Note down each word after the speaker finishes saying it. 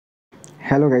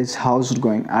Hello guys, how's it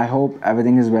going? I hope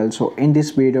everything is well. So in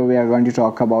this video we are going to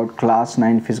talk about class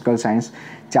 9 physical science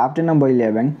chapter number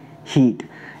 11 heat.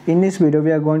 In this video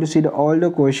we are going to see all the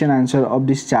question answer of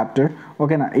this chapter.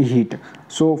 Okay, now heat.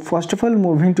 So first of all,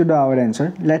 moving to our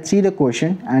answer, let's see the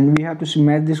question and we have to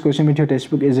match this question with your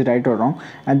textbook, is it right or wrong,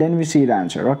 and then we see the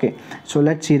answer. Okay, so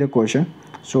let's see the question.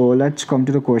 So let's come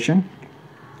to the question.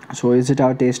 So is it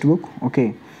our textbook?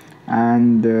 Okay,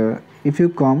 and if you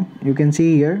come, you can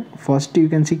see here first you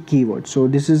can see keyword. So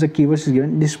this is the keywords is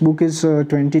given. This book is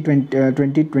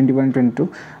 2021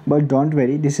 22, but don't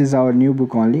worry, this is our new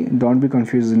book only, don't be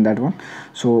confused in that one.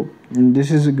 So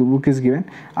this is a book is given.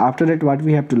 After that, what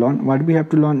we have to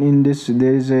learn in this,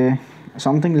 there is a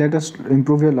something, let us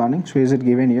improve your learning. So is it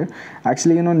given here?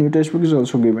 Actually, new textbook is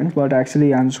also given, but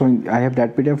actually I'm showing, I have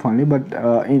that PDF only, but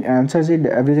in answer sheet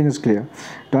everything is clear,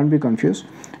 don't be confused.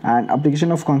 And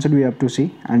application of concept we have to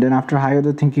see, and then after higher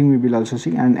the thinking we will also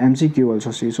see, and MCQ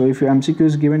also see. So if your MCQ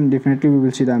is given, definitely we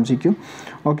will see the MCQ.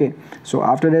 Okay, so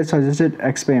after that, suggested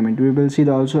experiment, we will see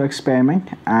the also experiment,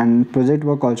 and project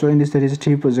work also. In this there is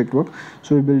 3 project work,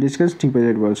 so we will discuss 3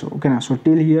 project work also. Okay, now so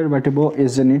till here whatever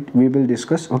is in it we will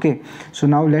discuss. Okay, so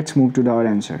now let's move to our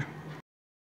answer.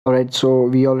 Alright, so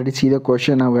we already see the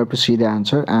question, now we have to see the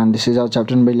answer, and this is our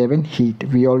chapter number 11 heat.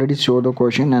 We already saw the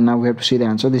question and now we have to see the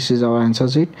answer. This is our answer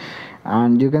sheet,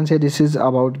 and you can say this is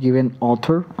about given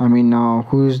author. I mean,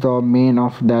 who is the main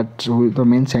of that, who is the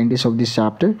main scientist of this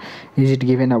chapter, is it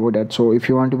given about that. So if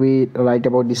you want to be right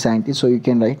about the scientist, so you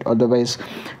can write, otherwise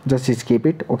just skip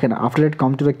it. Okay, now after that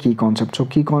come to the key concept. So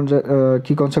key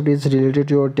concept is related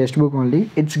to your textbook only,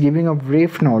 it's giving a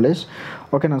brief knowledge.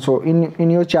 Okay, now so in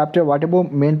your chapter whatever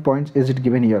main points is it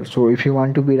given here. So if you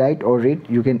want to be right or read,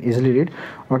 you can easily read.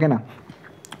 Okay, now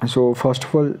so first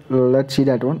of all, let's see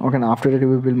that one. Okay, now after that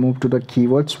we will move to the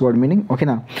keywords, word meaning. Okay,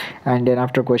 now and then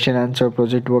after question answer,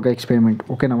 project work, experiment.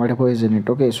 Okay, now whatever is in it.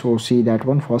 Okay, so see that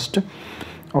one first.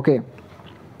 Okay,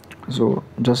 so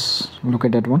just look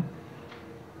at that one.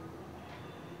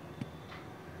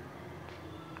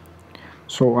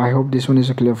 So I hope this one is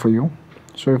clear for you.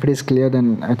 So if it is clear,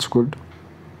 then it's good.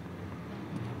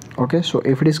 Okay, so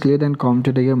if it is clear, then come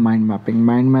to the mind mapping.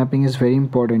 Mind mapping is very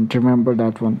important, remember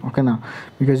that one. Okay, now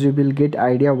because you will get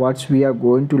idea what we are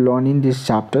going to learn in this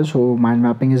chapter. So mind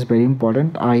mapping is very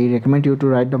important. I recommend you to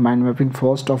write the mind mapping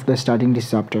first of the starting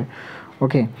this chapter.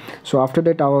 Okay, so after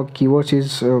that our keywords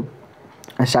is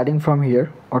starting from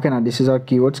here. Okay, now this is our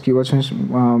keywords means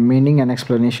meaning and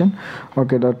explanation.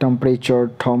 Okay, the temperature,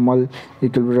 thermal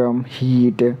equilibrium,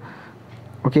 heat,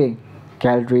 okay,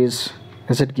 calories,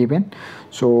 is it given.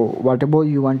 So whatever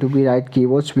you want to be write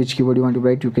keywords, which keyword you want to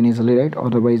write, you can easily write,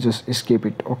 otherwise just escape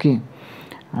it. Okay,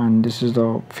 and this is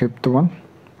the 5th one.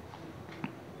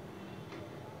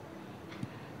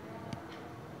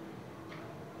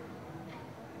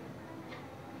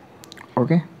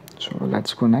 Okay, so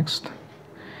let's go next.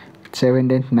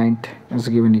 7th and 9th is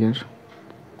given here.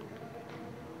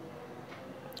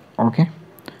 Okay,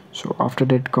 so after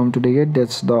that come to the year,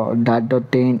 that's the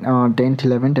 10th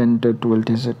 11th and 12th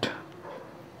is it.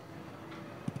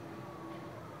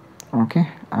 Okay,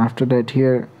 after that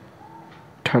here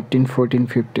 13 14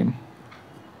 15.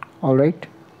 All right,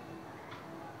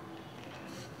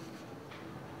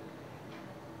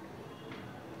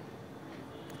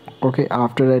 okay,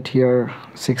 after that here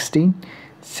 16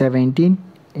 17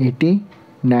 18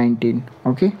 19.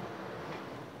 Okay,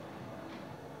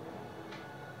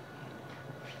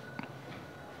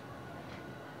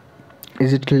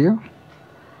 is it clear?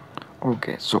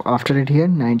 Okay, so after it here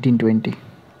 19 20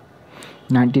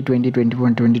 20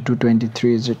 21 22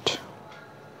 23 is it.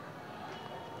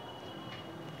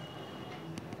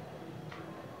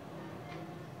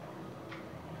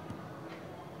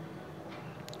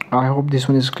 I hope this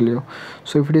one is clear.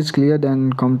 So if it is clear,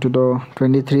 then come to the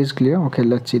 23 is clear. Okay,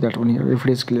 let's see that one here if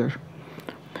it is clear.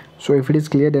 So if it is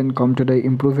clear, then come to the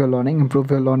improve your learning. Improve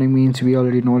your learning means we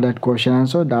already know that question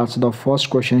answer. That's the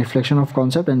first question, reflection of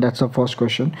concept, and that's the first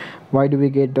question. Why do we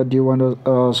get the, do you want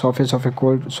the surface of a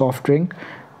cold soft drink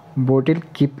bottle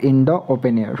keep in the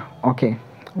open air? Okay,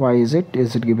 why is it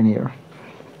given here.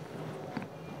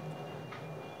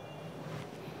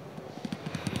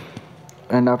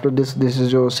 And after this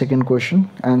is your second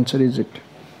question, answer is it.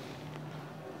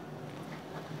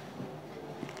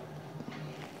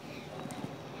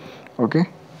 Okay,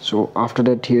 so after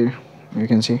that here you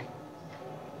can see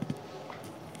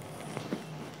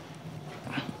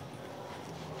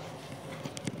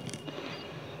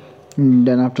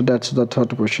then after that's the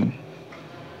third question.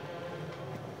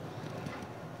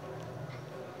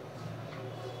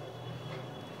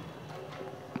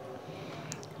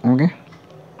 Okay,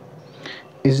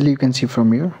 easily you can see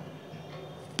from here.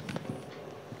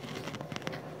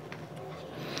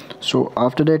 So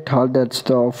after that third, that's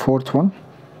the fourth one,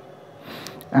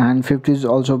 and fifth is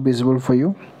also visible for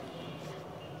you.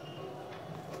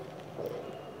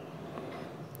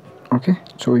 Okay,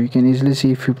 so you can easily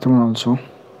see fifth one also.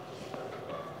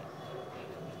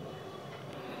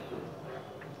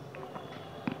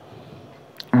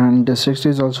 And the sixth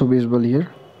is also visible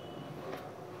here.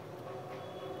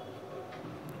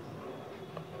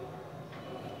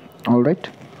 All right,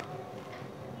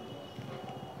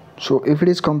 so if it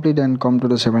is complete, then come to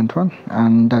the seventh one,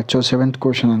 and that's your seventh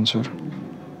question answer.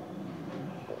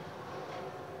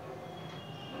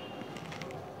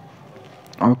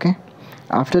 Okay,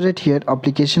 after that here,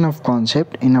 application of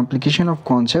concept. In application of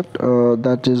concept,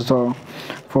 that is the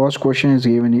first question is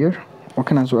given here.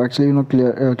 Okay, now so actually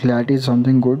clarity is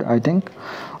something good, I think.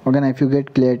 Okay, now if you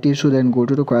get clarity issue, then go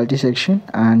to the quality section,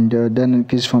 and then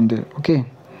increase from there. Okay,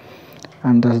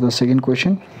 and that's the second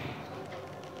question.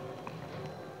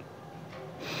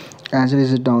 Answer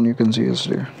is it down, you can see is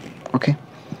there. Okay,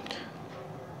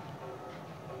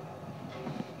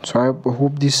 so I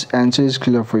hope this answer is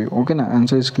clear for you. Okay, now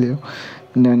answer is clear,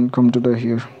 and then come to the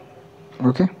here.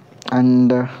 Okay,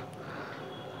 and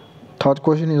third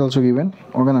question is also given.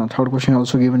 Okay, now third question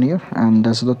also given here, and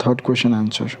that's the third question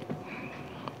answer.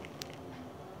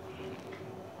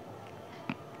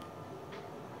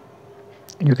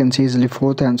 You can see easily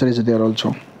fourth answer is there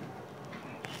also.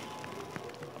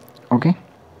 Okay,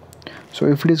 so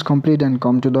if it is complete, then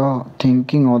come to the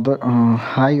thinking or the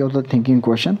high or the thinking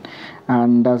question,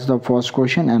 and that's the first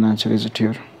question, and answer is it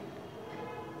here.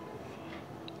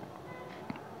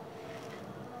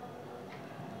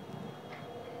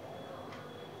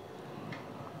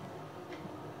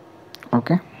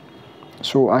 Okay,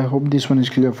 so I hope this one is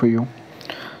clear for you.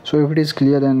 So if it is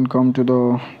clear, then come to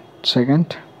the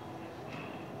second.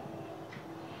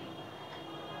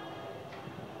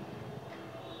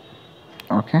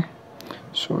 Okay,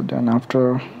 so then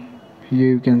after here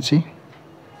you can see.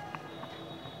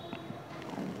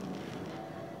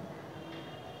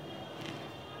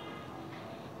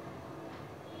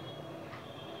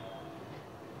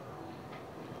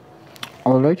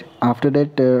 Alright, after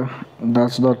that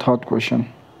that's the third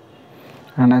question,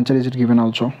 and answer is it given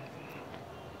also.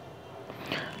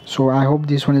 So I hope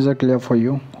this one is clear for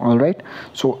you. All right,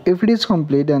 so if it is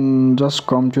complete, then just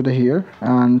come to the here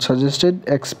and suggested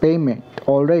experiment.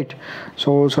 All right,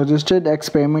 so suggested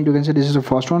experiment, you can say this is the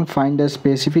first one. Find the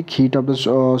specific heat of the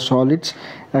solids,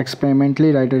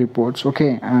 experimentally write a reports.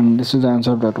 Okay, and this is the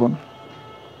answer of that one.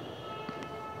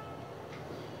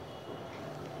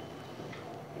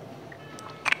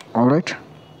 All right,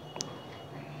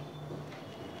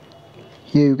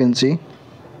 here you can see.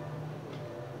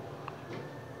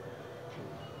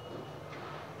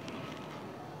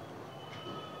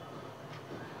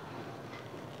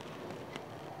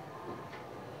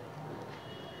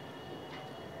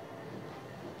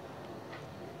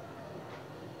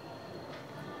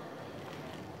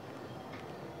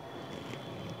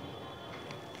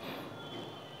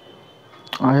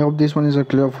 I hope this one is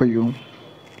clear for you.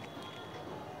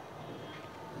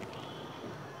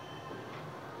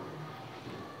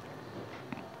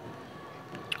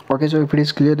 Okay, so if it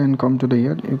is clear, then come to the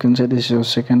here. You can say this is your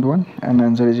second one, and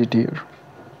answer is it here.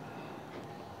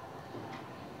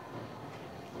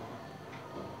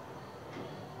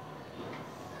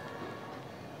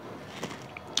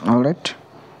 All right.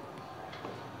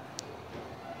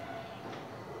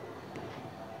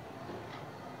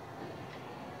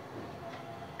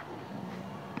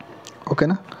 Okay,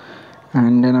 na?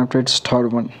 And then after it's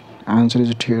third one, answer is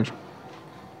it here.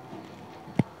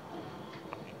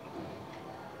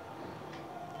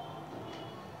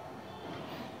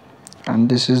 And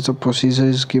this is the procedure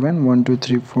is given 1 2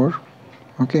 3 4.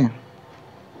 Okay,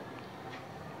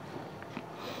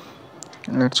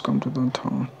 let's come to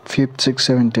the fifth, sixth,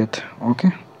 seventh, eighth.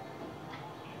 Okay,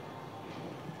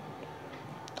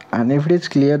 and if it is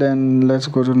clear, then let's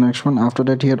go to the next one. After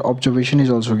that here, observation is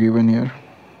also given here.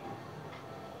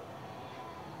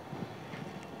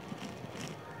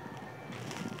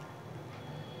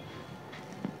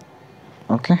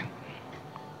 Okay,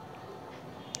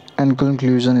 and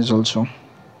conclusion is also.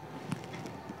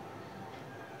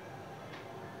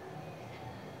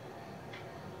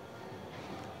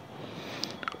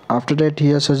 After that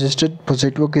here, suggested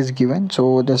project work is given,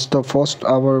 so that's the first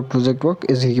our project work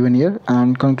is given here,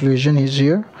 and conclusion is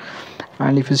here.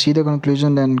 And if you see the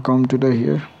conclusion, then come to the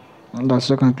here, and that's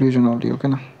the conclusion only. Okay,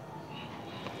 now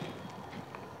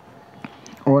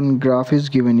one graph is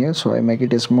given here, so I make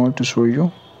it small to show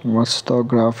you what's the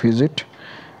graph is it.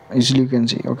 Easily you can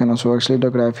see. Okay, now so actually the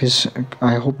graph is,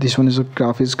 I hope this one is a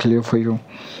graph is clear for you.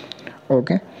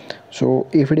 Okay, so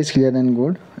if it is clear, then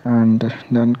good, and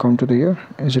then come to the here.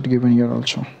 Is it given here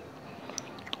also?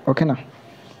 Okay now.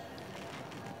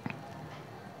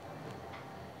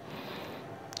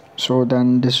 So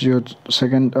then this is your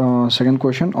second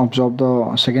question. Observe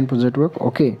the second project work.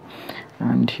 Okay,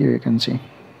 and here you can see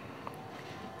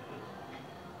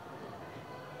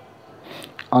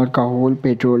alcohol,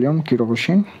 petroleum,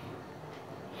 kerosene.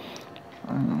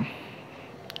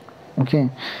 Okay,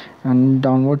 and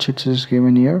downwards it is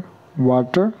given here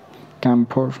water,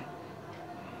 camphor.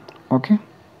 Okay,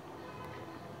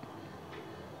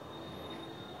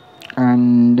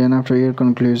 and then after here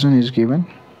conclusion is given.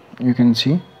 You can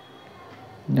see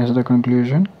that's the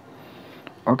conclusion.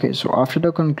 Okay, so after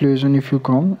the conclusion, if you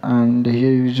come and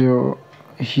here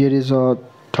is a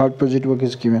third project work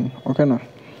is given. Okay now,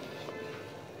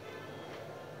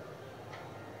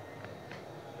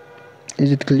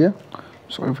 is it clear?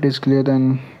 So if it is clear,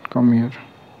 then come here.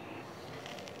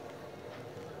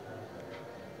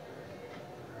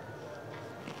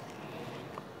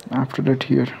 After that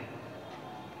here,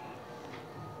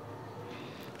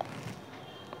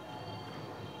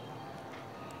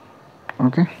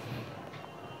 okay,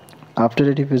 after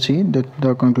that if you see that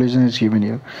the conclusion is given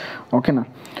here. Okay now,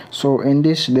 so in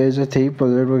this there is a 3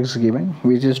 project works given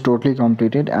which is totally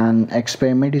completed, and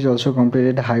experiment is also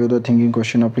completed. How the thinking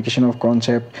question, application of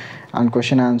concept, and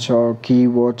question answer,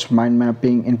 keywords, mind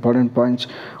mapping, important points,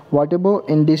 whatever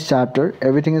in this chapter,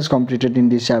 everything is completed in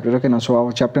this chapter. Okay now, so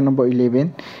our chapter number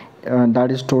 11,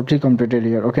 that is totally completed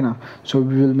here. Okay now, so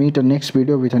we will meet a next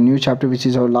video with a new chapter which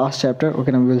is our last chapter.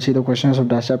 Okay now, we will see the questions of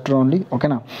that chapter only. Okay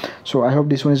now, so I hope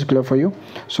this one is clear for you.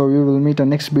 So we will meet a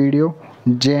next video.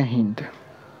 Jai Hind.